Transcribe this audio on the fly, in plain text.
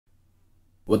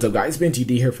What's up guys, BenGD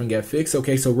here from Get Fixed.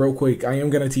 Okay, so real quick, I am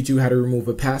going to teach you how to remove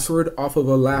a password off of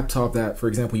a laptop that, for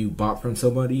example, you bought from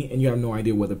somebody and you have no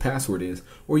idea what the password is.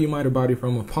 Or you might have bought it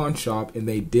from a pawn shop and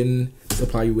they didn't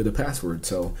supply you with a password.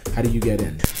 So how do you get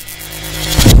in?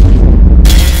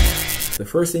 The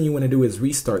first thing you want to do is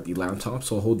restart the laptop.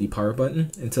 So hold the power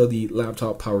button until the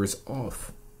laptop powers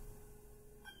off.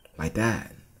 Like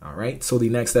that. Alright, so the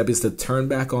next step is to turn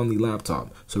back on the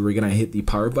laptop. So we're going to hit the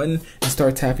power button and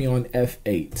start tapping on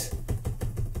F8.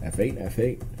 F8,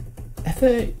 F8,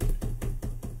 F8.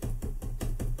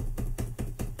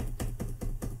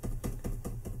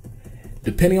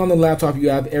 Depending on the laptop you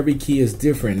have, every key is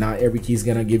different. Not every key is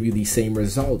going to give you the same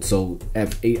result. So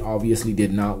F8 obviously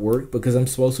did not work because I'm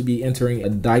supposed to be entering a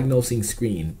diagnosing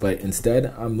screen. But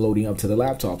instead, I'm loading up to the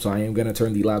laptop. So I am going to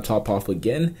turn the laptop off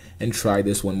again and try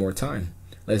this one more time.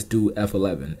 Let's do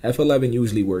F11. F11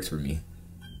 usually works for me.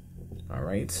 All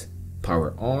right,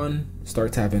 power on,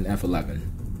 start tapping F11.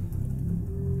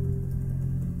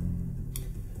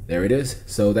 There it is.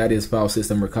 So that is file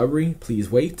system recovery. Please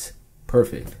wait.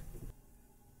 Perfect.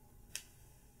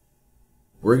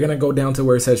 We're gonna go down to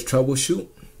where it says troubleshoot.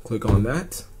 Click on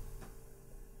that.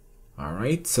 All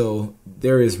right, so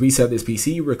there is reset this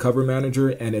PC, recover manager,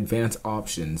 and advanced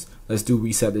options. Let's do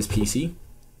reset this PC.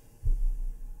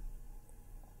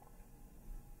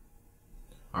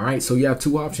 Alright, so you have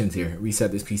two options here. Reset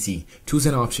this PC. Choose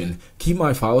an option. Keep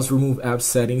my files, remove apps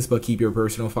settings, but keep your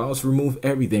personal files. Remove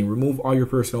everything. Remove all your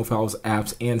personal files,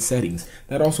 apps, and settings.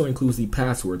 That also includes the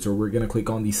password. So we're going to click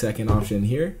on the second option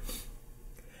here.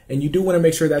 And you do want to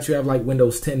make sure that you have like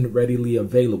Windows 10 readily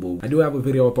available. I do have a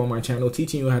video up on my channel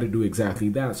teaching you how to do exactly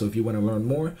that. So if you want to learn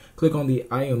more, click on the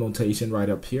IO notation right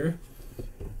up here.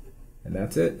 And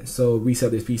that's it. So reset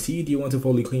this PC. Do you want to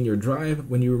fully clean your drive?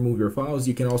 When you remove your files,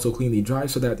 you can also clean the drive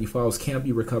so that the files can't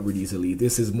be recovered easily.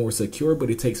 This is more secure,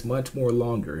 but it takes much more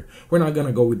longer. We're not going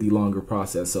to go with the longer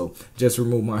process. So just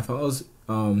remove my files.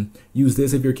 Use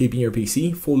this if you're keeping your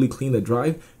PC. Fully clean the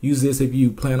drive. Use this if you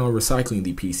plan on recycling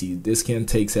the PC. This can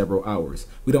take several hours.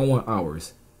 We don't want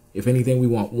hours. If anything, we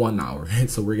want 1 hour.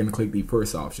 So we're going to click the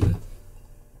first option.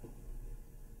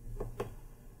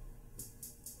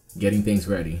 Getting things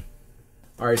ready.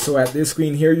 Alright, so at this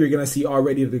screen here, you're going to see all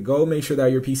ready to go. Make sure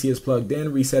that your PC is plugged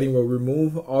in. Resetting will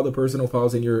remove all the personal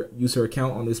files in your user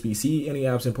account on this PC. Any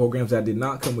apps and programs that did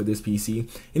not come with this PC.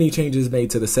 Any changes made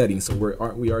to the settings. So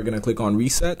we are going to click on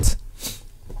reset.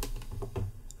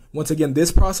 Once again,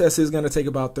 this process is going to take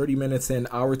about 30 minutes to an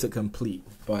hour to complete.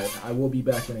 But I will be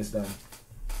back when it's done.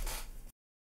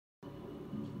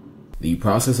 The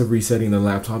process of resetting the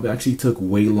laptop actually took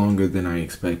way longer than I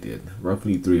expected,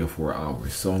 roughly 3 or 4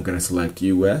 hours. So I'm going to select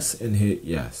US and hit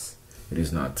yes. It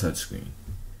is not touchscreen.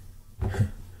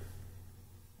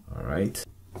 All right.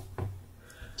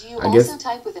 Do you also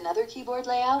type with another keyboard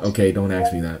layout? Okay, don't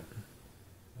ask me that.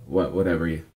 Whatever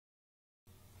you.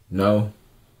 No.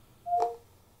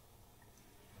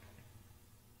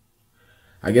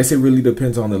 I guess it really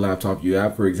depends on the laptop you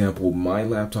have. For example, my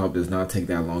laptop does not take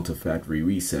that long to factory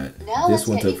reset. Now this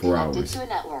one took 4 hours. To a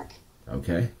network.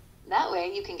 Okay. That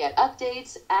way you can get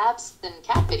updates, apps, and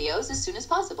cat videos as soon as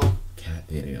possible. Cat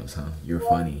videos, huh? You're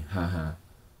funny. Haha.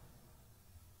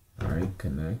 Alright,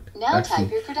 connect. Now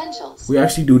type your credentials. We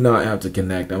actually do not have to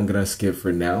connect. I'm gonna skip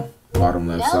for now. Bottom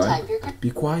left now side. Type your be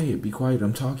quiet,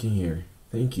 I'm talking here.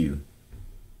 Thank you.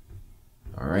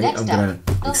 Alright, Next I'm gonna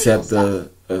accept the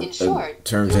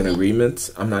terms and agreements.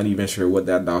 I'm not even sure what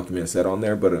that document said on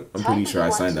there, but I'm pretty sure I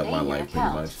signed up my life pretty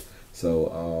much.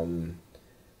 So,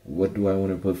 what do I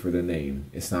want to put for the name?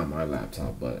 It's not my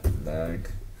laptop, but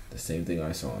Mac, the same thing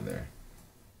I saw on there.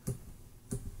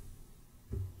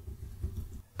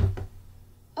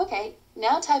 Okay,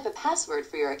 now type a password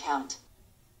for your account.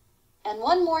 And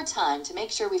one more time to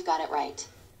make sure we've got it right.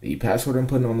 The password I'm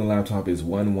putting on the laptop is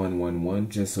 1111,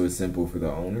 just so it's simple for the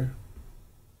owner.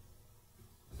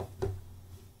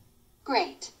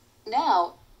 Great.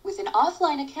 Now, with an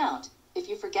offline account, if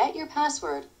you forget your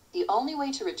password, the only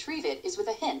way to retrieve it is with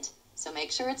a hint. So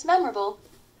make sure it's memorable.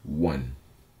 1.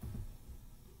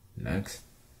 Next.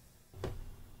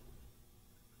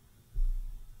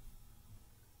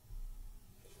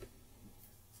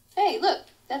 Hey, look,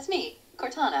 that's me,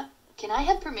 Cortana. Can I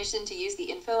have permission to use the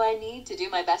info I need to do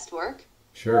my best work?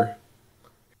 Sure.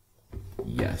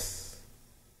 Yes.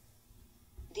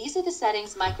 These are the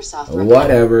settings Microsoft recommends.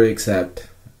 Whatever, except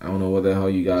I don't know what the hell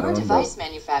you got on. Your device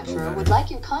manufacturer would like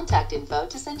your contact info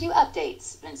to send you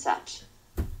updates and such.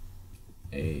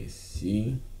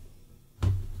 AC. I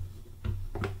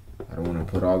don't want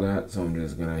to put all that, so I'm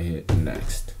just going to hit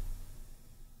next.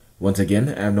 Once again,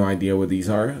 I have no idea what these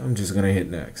are. I'm just going to hit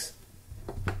next.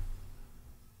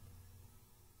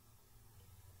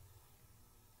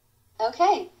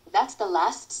 Okay, that's the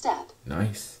last step.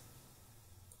 Nice.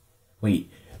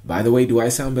 Wait, by the way, do I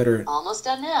sound better? Almost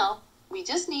done now. We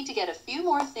just need to get a few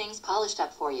more things polished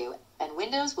up for you, and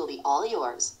Windows will be all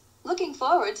yours. Looking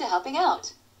forward to helping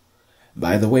out.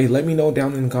 By the way, let me know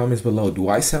down in the comments below. Do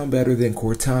I sound better than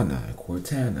Cortana?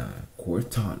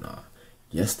 Cortana.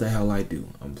 Yes, the hell I do.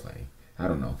 I'm playing. I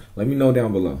don't know. Let me know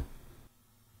down below.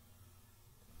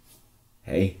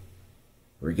 Hey,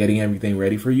 we're getting everything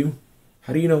ready for you?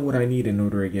 How do you know what I need in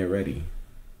order to get ready?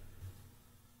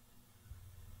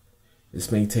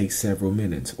 This may take several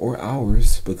minutes or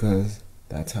hours because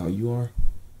that's how you are.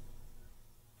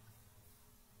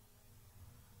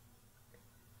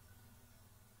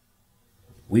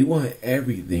 We want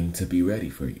everything to be ready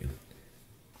for you.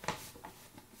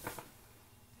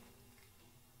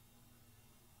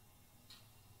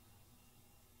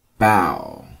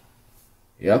 Bow.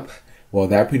 Yep. Well,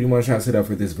 that pretty much wraps it up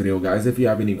for this video, guys. If you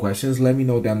have any questions, let me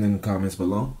know down in the comments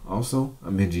below. Also,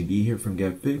 I'm Benji D here from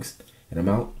Get Fixed, and I'm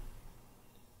out.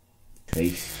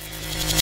 Peace.